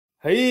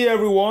Hey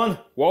everyone,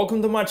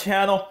 welcome to my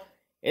channel.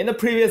 In the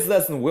previous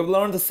lesson, we've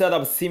learned to set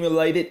up a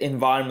simulated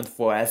environment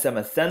for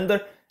SMS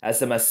sender,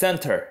 SMS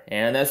center,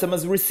 and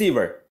SMS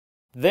receiver.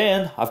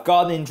 Then, I've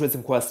got an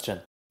interesting question.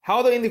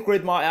 How to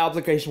integrate my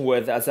application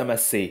with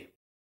SMSC?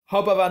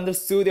 Hope I've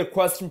understood your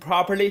question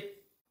properly.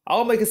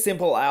 I'll make a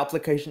simple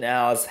application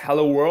as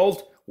Hello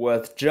World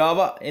with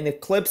Java and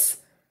Eclipse.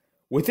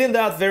 Within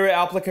that very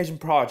application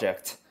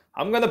project,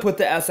 I'm gonna put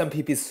the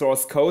SMPP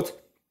source code,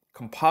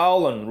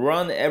 compile and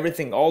run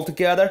everything all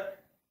together,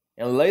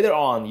 and later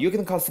on you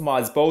can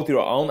customize both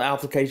your own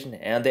application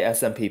and the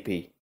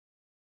SMPP.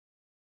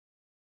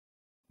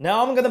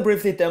 Now I'm gonna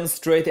briefly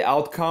demonstrate the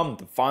outcome,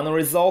 the final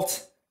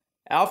result.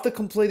 After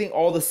completing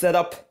all the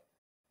setup,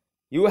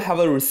 you will have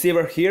a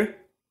receiver here.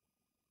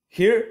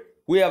 Here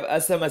we have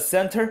SMS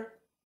center.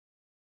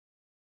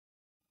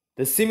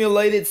 The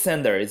simulated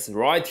sender is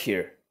right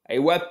here, a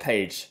web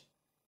page.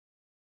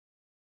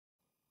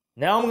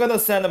 Now I'm gonna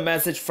send a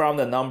message from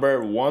the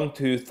number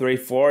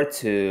 1234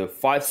 to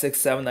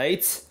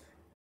 5678.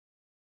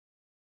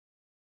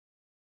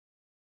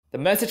 The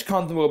message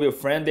content will be a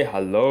friendly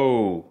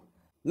hello.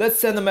 Let's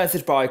send a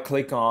message by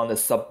clicking on the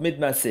submit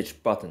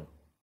message button.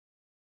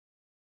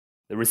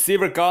 The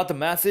receiver got the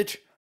message.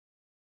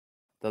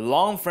 The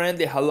long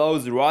friendly hello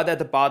is right at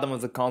the bottom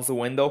of the console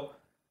window.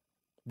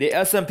 The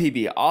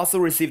SMPP also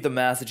received the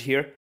message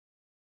here.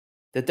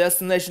 The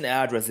destination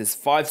address is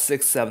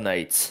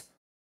 5678.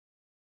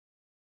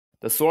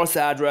 The source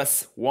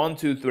address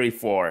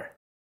 1234.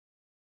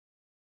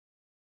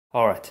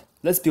 Alright,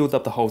 let's build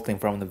up the whole thing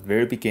from the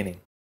very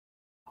beginning.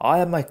 I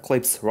have my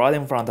Eclipse right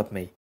in front of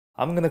me.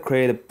 I'm gonna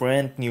create a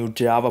brand new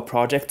Java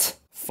project.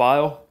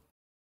 File,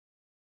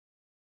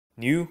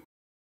 New,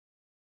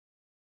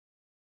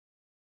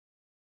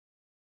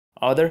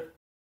 Other,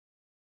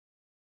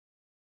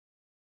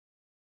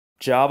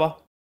 Java,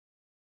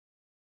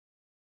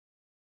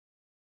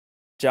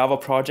 Java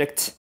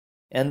project,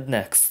 and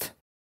Next.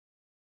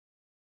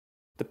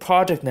 The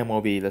project name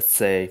will be, let's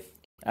say,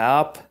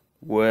 app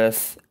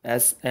with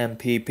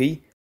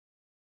SMPP.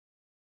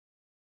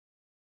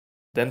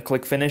 Then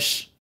click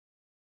Finish.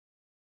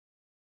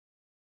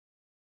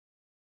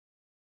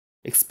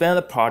 Expand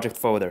the project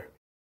folder.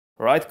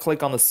 Right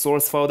click on the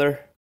source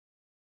folder.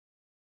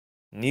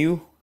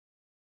 New.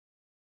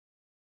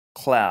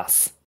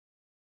 Class.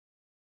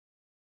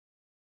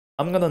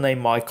 I'm gonna name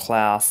my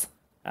class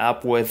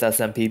app with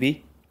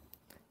SMPP.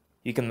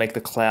 You can make the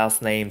class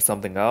name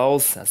something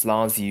else as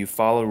long as you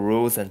follow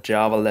rules and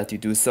Java let you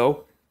do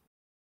so.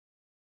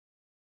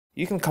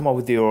 You can come up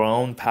with your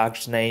own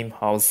package name.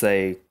 I'll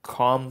say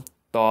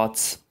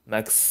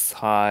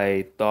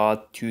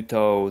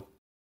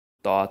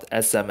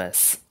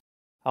com.maxhi.tuto.sms.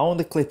 I want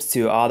Eclipse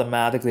to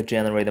automatically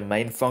generate a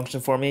main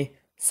function for me,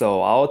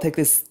 so I'll take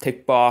this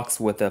tick box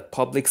with a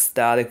public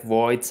static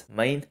void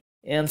main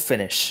and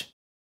finish.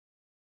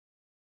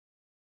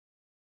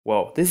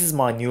 Well, this is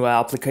my new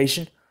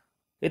application.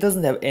 It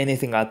doesn't have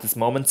anything at this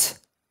moment.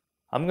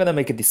 I'm gonna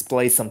make it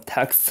display some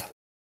text.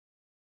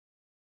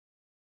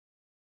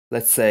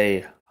 Let's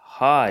say,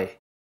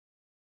 hi.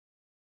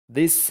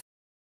 This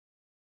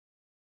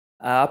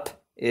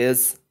app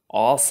is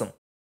awesome.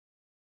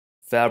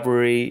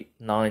 February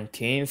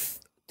 19th,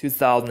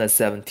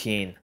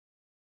 2017.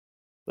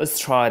 Let's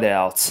try it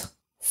out.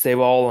 Save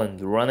all and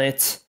run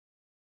it.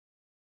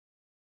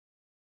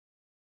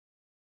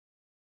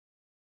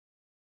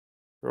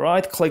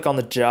 Right click on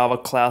the Java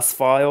class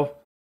file.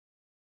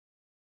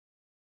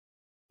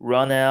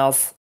 Run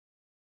as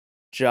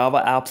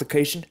Java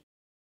application.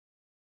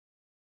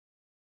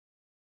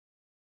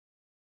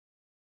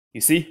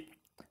 You see,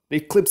 the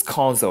Eclipse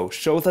console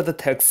shows that the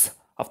text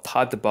I've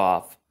typed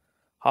above.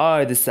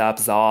 Hi, this app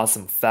is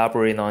awesome,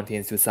 February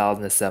 19,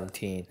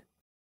 2017.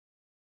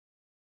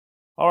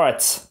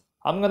 Alright,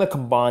 I'm gonna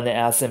combine the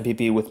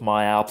SMPP with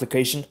my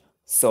application.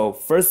 So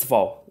first of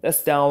all,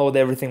 let's download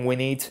everything we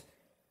need.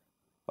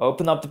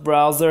 Open up the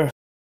browser.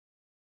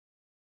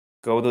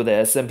 Go to the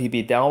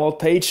SMPP download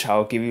page.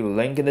 I'll give you a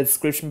link in the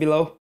description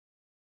below.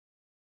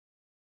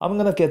 I'm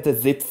gonna get the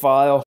zip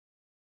file.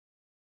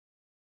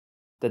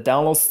 The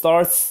download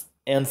starts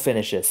and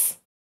finishes.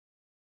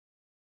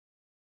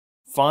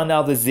 Find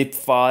out the zip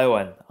file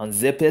and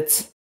unzip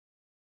it.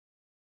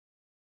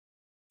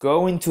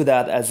 Go into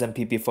that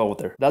SMPP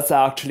folder. That's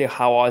actually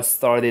how I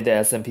started the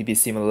SMPP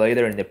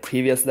simulator in the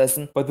previous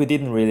lesson, but we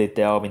didn't really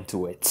delve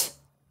into it.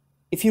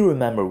 If you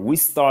remember, we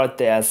started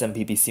the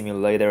SMPP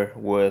simulator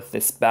with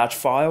this batch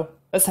file.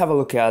 Let's have a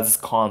look at its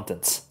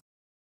contents.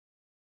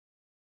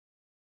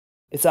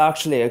 It's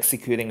actually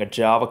executing a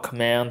Java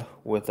command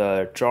with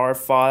a jar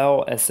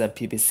file,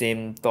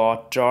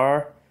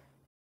 SMPPSim.jar,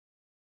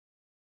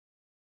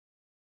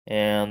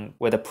 and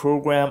with a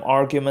program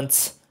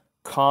argument,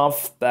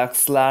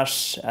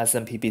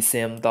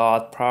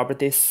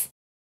 conf/SMPPSim.properties.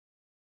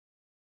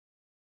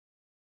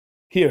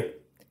 Here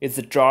is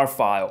the jar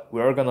file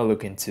we're gonna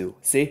look into,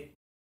 see?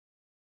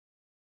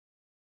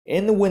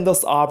 In the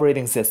Windows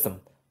operating system,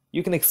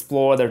 you can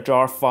explore the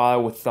jar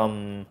file with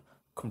some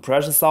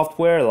compression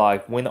software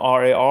like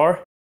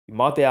WinRAR. You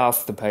might be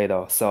asked to pay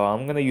though, so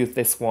I'm gonna use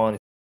this one.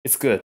 It's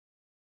good.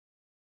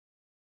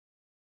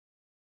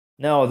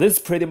 Now this is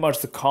pretty much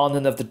the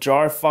content of the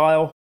jar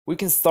file. We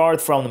can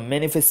start from the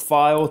manifest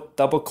file,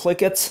 double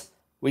click it.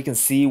 We can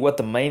see what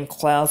the main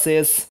class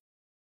is.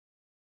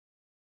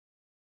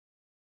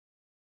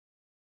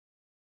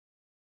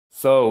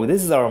 So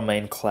this is our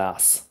main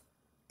class.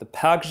 The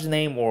package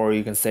name, or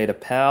you can say the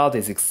path,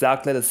 is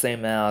exactly the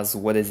same as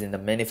what is in the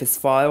manifest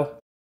file.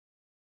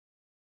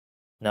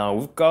 Now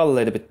we've got a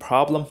little bit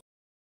problem.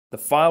 The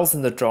files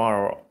in the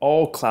jar are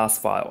all class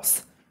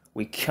files.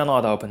 We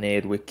cannot open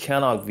it, we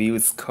cannot view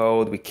its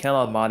code, we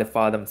cannot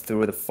modify them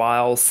through the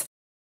files.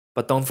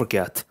 But don't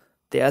forget,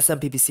 the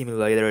SMPP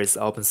simulator is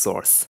open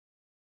source.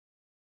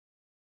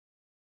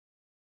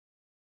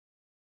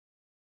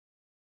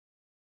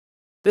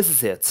 This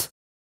is it.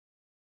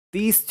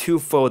 These two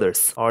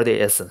folders are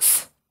the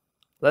essence.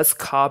 Let's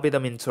copy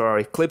them into our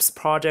Eclipse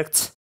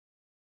project.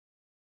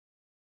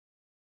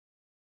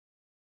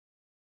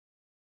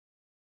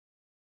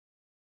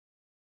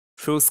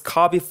 Choose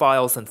copy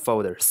files and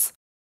folders.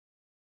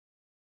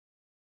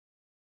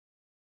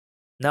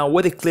 Now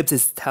what Eclipse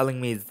is telling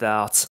me is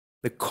that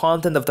the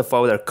content of the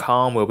folder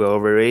com will be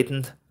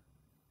overwritten.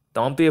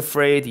 Don't be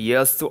afraid,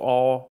 yes to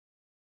all.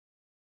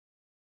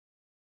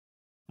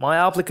 My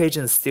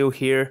application is still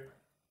here,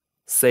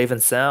 safe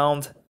and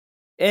sound.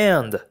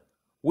 And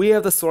we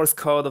have the source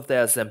code of the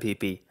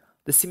SMPP.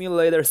 The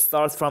simulator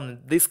starts from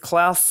this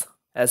class,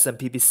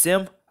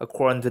 SMPPSim,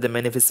 according to the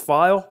manifest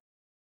file.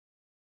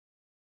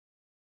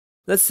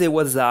 Let's see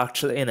what is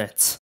actually in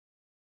it.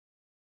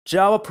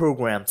 Java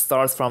program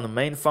starts from the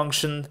main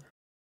function.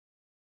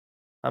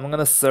 I'm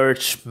gonna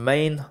search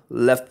main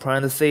left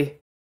parenthesis.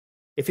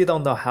 If you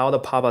don't know how to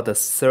pop out the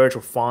search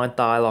or find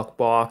dialog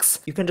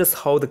box, you can just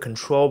hold the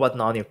control button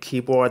on your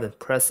keyboard and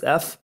press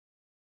F.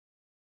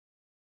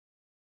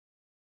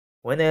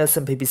 When the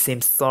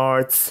SMPPSim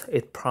starts,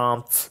 it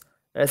prompts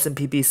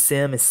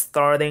SMPPSim is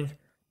starting.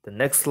 The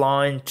next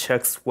line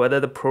checks whether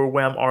the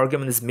program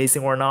argument is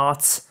missing or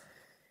not.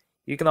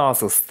 You can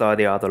also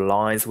study other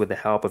lines with the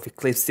help of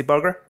Eclipse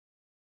debugger.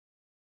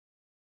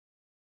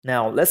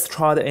 Now let's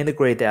try to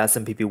integrate the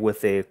SMPP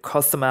with a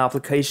custom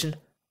application.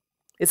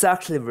 It's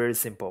actually very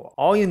simple.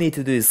 All you need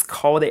to do is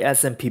call the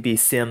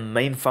SMPPSim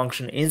main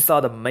function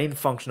inside the main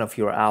function of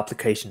your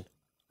application.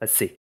 Let's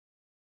see.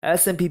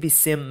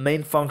 SMPPSim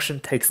main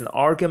function takes an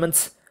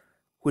argument,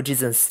 which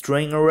is a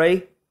string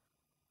array.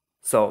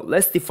 So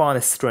let's define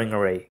a string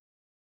array.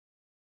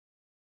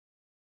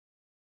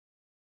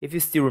 If you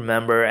still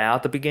remember,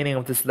 at the beginning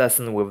of this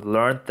lesson, we've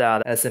learned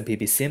that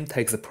SMPPSim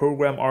takes a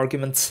program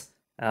argument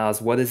as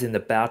what is in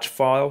the batch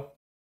file.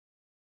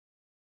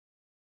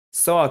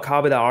 So I'll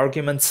copy the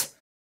argument.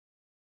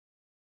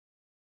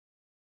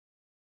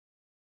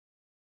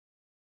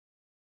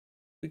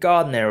 We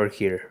got an error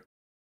here.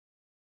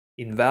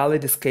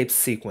 Invalid escape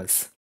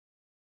sequence.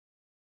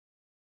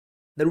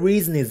 The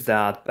reason is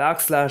that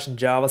backslash in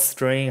Java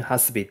string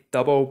has to be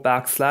double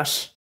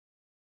backslash.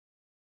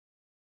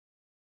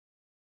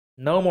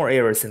 No more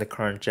errors in the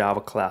current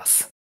Java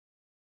class.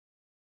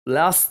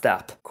 Last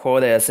step, call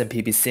the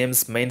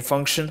SMPPSim's main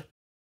function.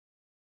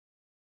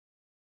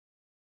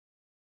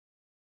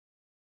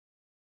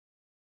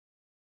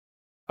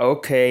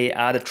 Okay,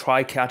 add a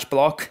try catch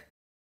block.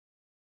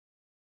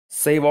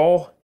 Save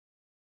all.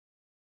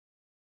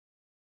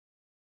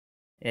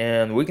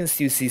 And we can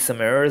still see some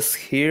errors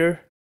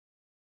here.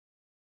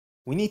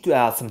 We need to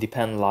add some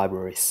dependent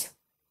libraries.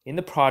 In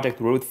the project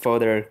root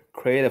folder,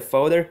 create a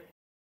folder.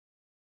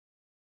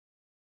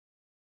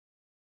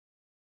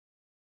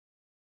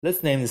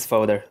 Let's name this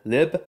folder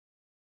lib.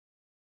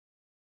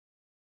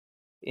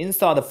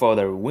 Inside the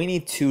folder, we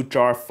need two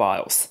jar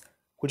files,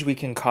 which we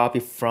can copy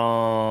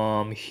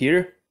from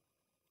here.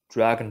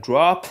 Drag and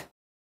drop.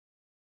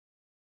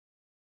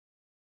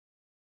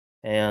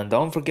 And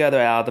don't forget to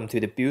add them to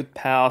the build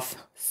path.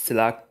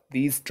 Select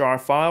these jar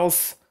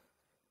files.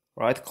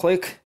 Right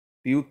click,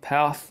 build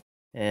path,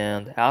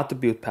 and add the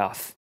build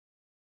path.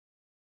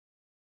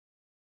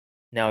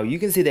 Now you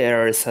can see the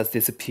errors has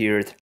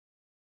disappeared.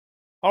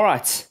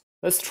 Alright,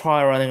 let's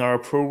try running our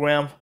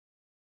program.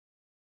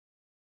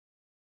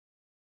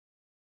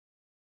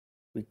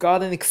 We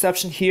got an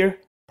exception here.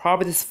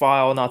 Properties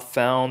file not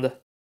found.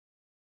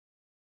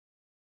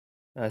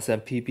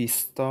 SMPP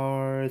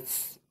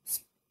starts.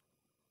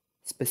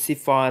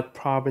 Specified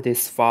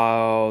properties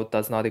file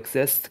does not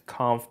exist.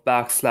 Conf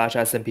backslash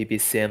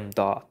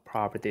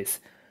SMPPSim.properties.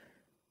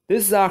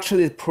 This is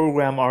actually the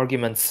program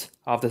arguments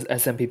of the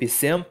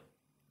SMPPSim.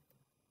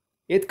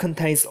 It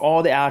contains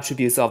all the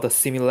attributes of the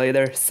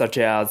simulator, such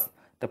as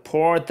the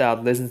port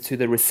that listens to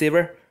the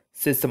receiver,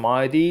 system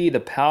ID, the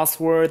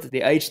password,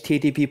 the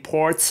HTTP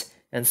ports,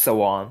 and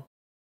so on.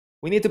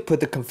 We need to put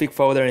the config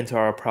folder into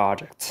our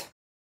project.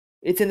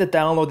 It's in the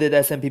downloaded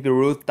SMPP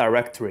root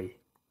directory.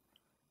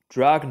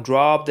 Drag and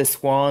drop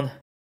this one.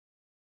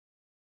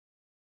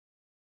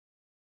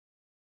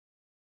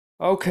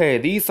 Okay,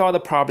 these are the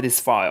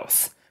properties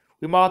files.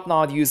 We might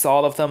not use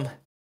all of them.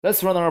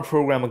 Let's run our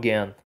program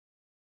again.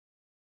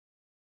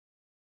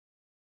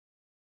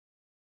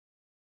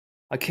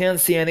 I can't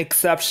see any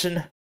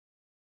exception.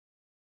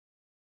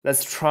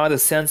 Let's try to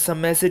send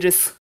some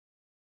messages.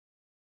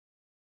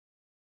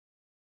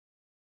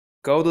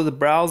 Go to the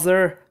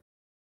browser.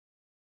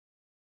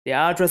 The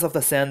address of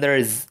the sender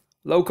is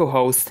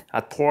localhost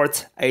at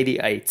port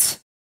 88.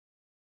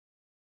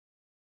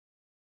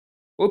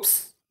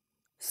 Oops,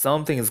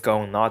 something is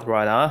going not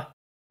right, huh?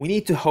 We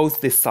need to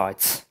host this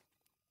site.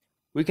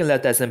 We can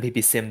let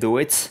SMPPSim do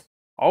it.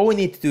 All we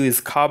need to do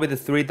is copy the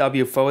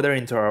 3W folder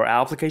into our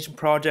application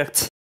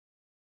project.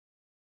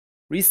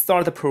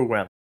 Restart the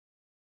program.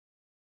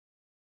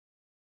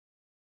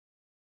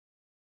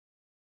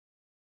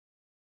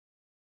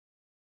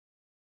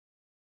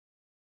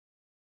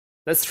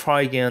 Let's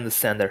try again the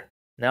sender.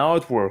 Now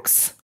it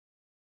works.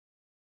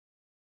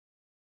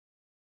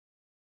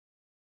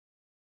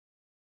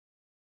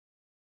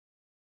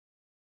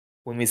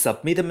 When we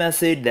submit a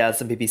message, the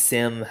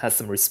SMPPSim has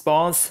some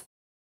response.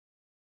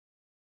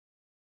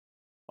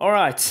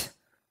 Alright,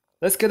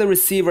 let's get the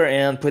receiver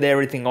and put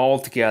everything all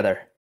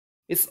together.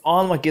 It's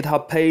on my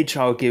GitHub page,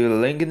 I'll give you a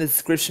link in the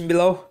description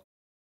below.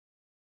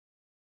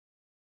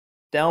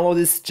 Download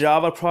this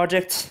Java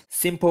project,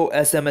 simple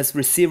SMS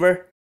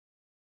receiver.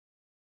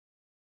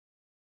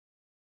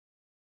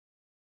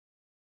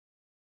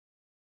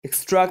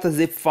 Extract a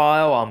zip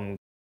file.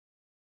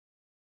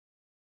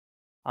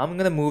 I'm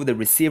gonna move the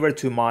receiver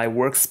to my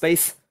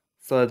workspace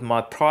so that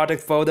my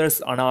project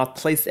folders are not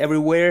placed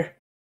everywhere.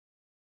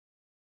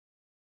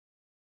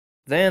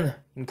 Then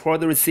import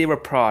the receiver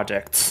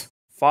project.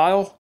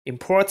 File,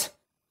 import,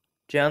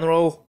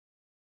 general,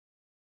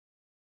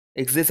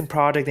 existing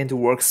project into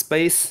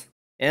workspace,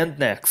 and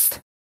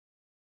next.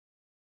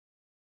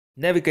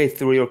 Navigate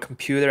through your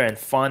computer and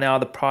find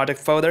out the project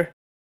folder.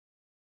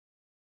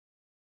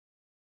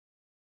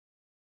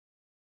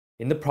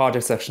 In the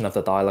project section of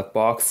the dialog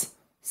box,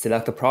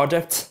 select the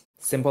project,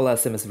 simple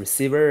SMS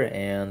receiver,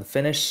 and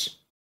finish.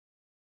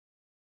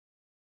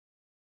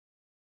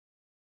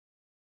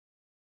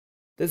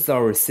 This is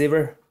our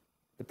receiver.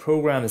 The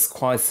program is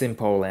quite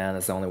simple and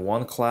has only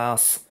one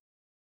class.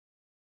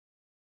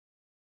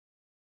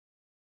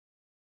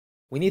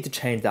 We need to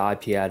change the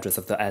IP address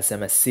of the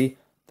SMSC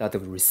that the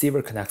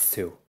receiver connects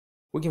to.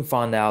 We can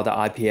find out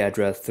the IP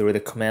address through the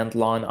command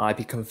line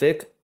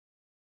ipconfig.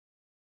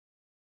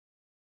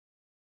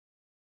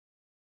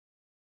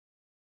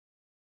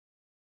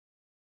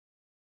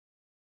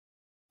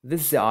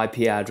 This is the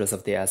IP address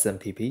of the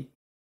SMPP.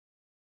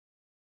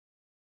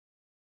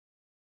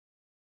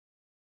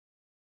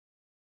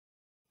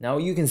 Now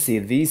you can see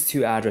these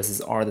two addresses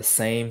are the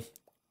same.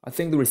 I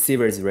think the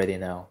receiver is ready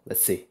now.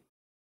 Let's see.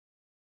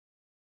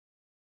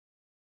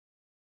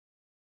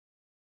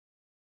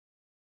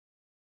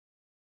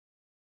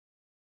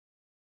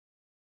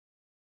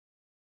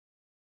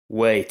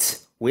 Wait,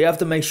 we have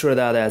to make sure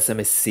that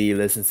SMSC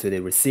listens to the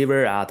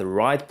receiver at the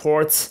right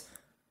ports.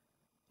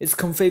 Its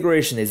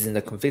configuration is in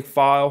the config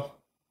file.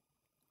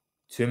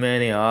 Too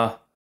many, huh?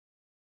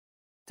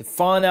 To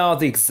find out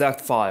the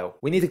exact file,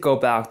 we need to go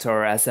back to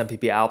our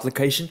SMPP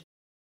application.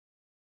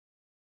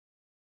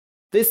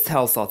 This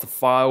tells us the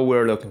file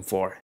we're looking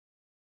for.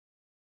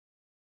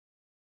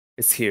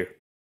 It's here.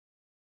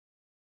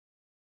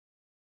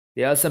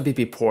 The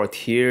SMPP port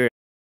here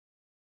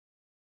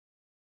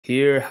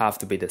have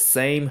to be the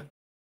same.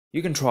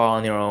 You can try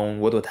on your own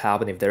what would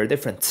happen if they're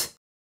different.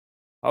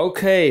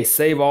 Okay,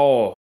 save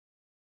all.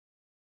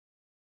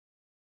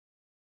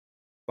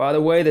 By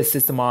the way, the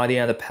system ID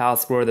and the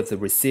password of the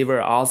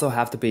receiver also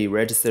have to be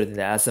registered in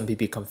the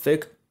SMPP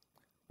config.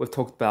 We've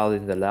talked about it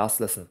in the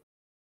last lesson.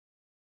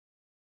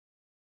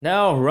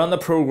 Now run the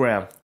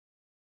program.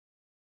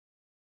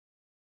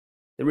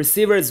 The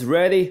receiver is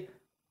ready.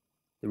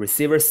 The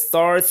receiver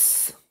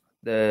starts.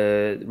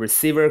 The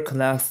receiver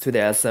connects to the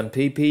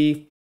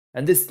SMPP.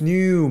 And this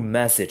new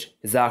message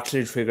is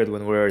actually triggered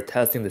when we were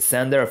testing the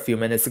sender a few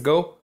minutes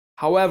ago.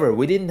 However,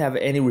 we didn't have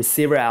any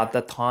receiver at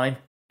that time,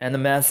 and the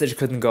message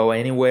couldn't go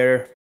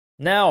anywhere.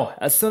 Now,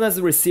 as soon as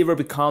the receiver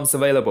becomes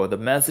available, the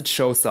message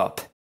shows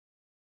up.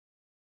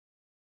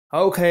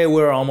 Okay,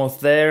 we're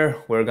almost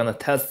there. We're gonna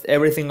test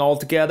everything all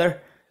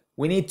together.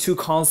 We need two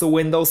console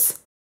windows.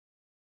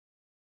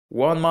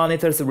 One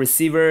monitors the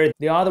receiver,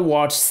 the other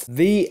watches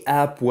the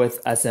app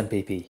with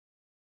SMPP.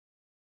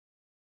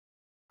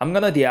 I'm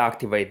gonna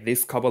deactivate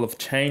this couple of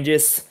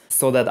changes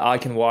so that I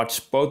can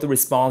watch both the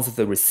response of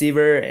the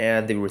receiver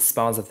and the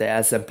response of the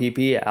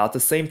SMPP at the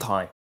same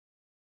time.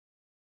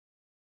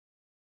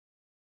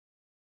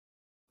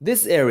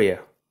 This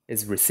area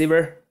is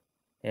receiver,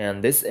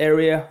 and this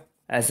area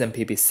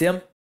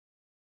SMPPSim.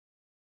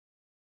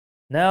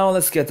 Now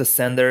let's get the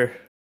sender.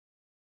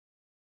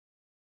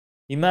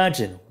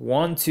 Imagine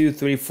 1, 2,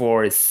 3,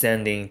 4 is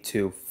sending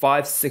to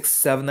 5, 6,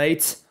 7,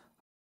 8.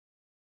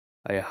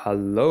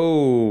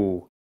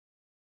 Hello.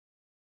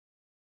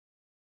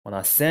 When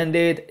I send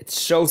it, it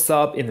shows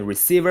up in the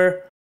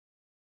receiver.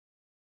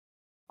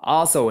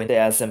 Also in the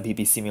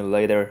SMPP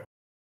simulator.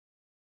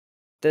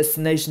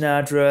 Destination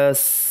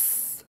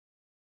address.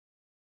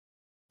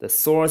 The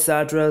source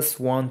address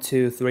 1,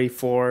 2, 3,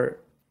 4.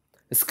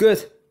 It's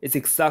good. It's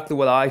exactly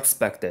what I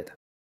expected.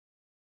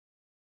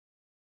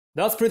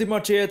 That's pretty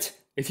much it.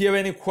 If you have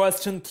any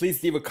question,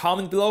 please leave a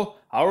comment below.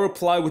 I'll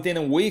reply within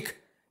a week.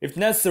 If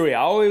necessary,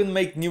 I'll even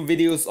make new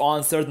videos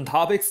on certain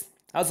topics.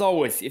 As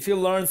always, if you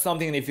learned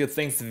something and if you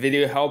think this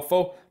video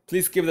helpful,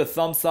 please give it a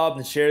thumbs up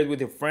and share it with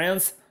your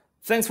friends.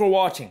 Thanks for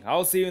watching.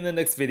 I'll see you in the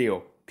next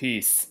video.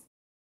 Peace.